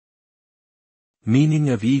Meaning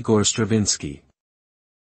of Igor Stravinsky.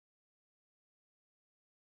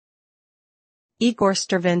 Igor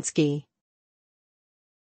Stravinsky.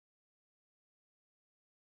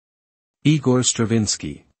 Igor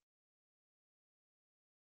Stravinsky.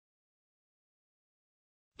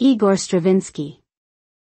 Igor Stravinsky.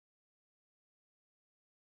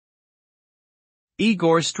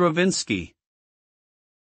 Igor Stravinsky.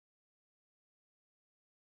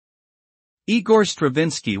 Igor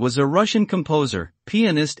Stravinsky was a Russian composer,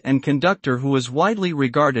 pianist and conductor who is widely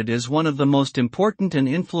regarded as one of the most important and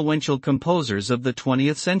influential composers of the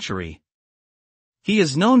 20th century. He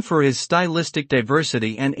is known for his stylistic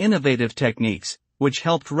diversity and innovative techniques, which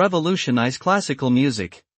helped revolutionize classical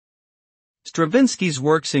music. Stravinsky's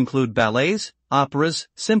works include ballets, operas,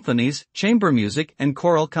 symphonies, chamber music and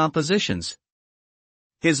choral compositions.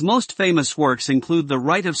 His most famous works include The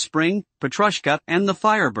Rite of Spring, Petrushka, and The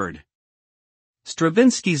Firebird.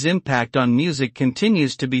 Stravinsky's impact on music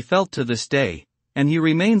continues to be felt to this day, and he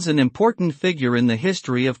remains an important figure in the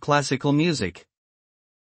history of classical music.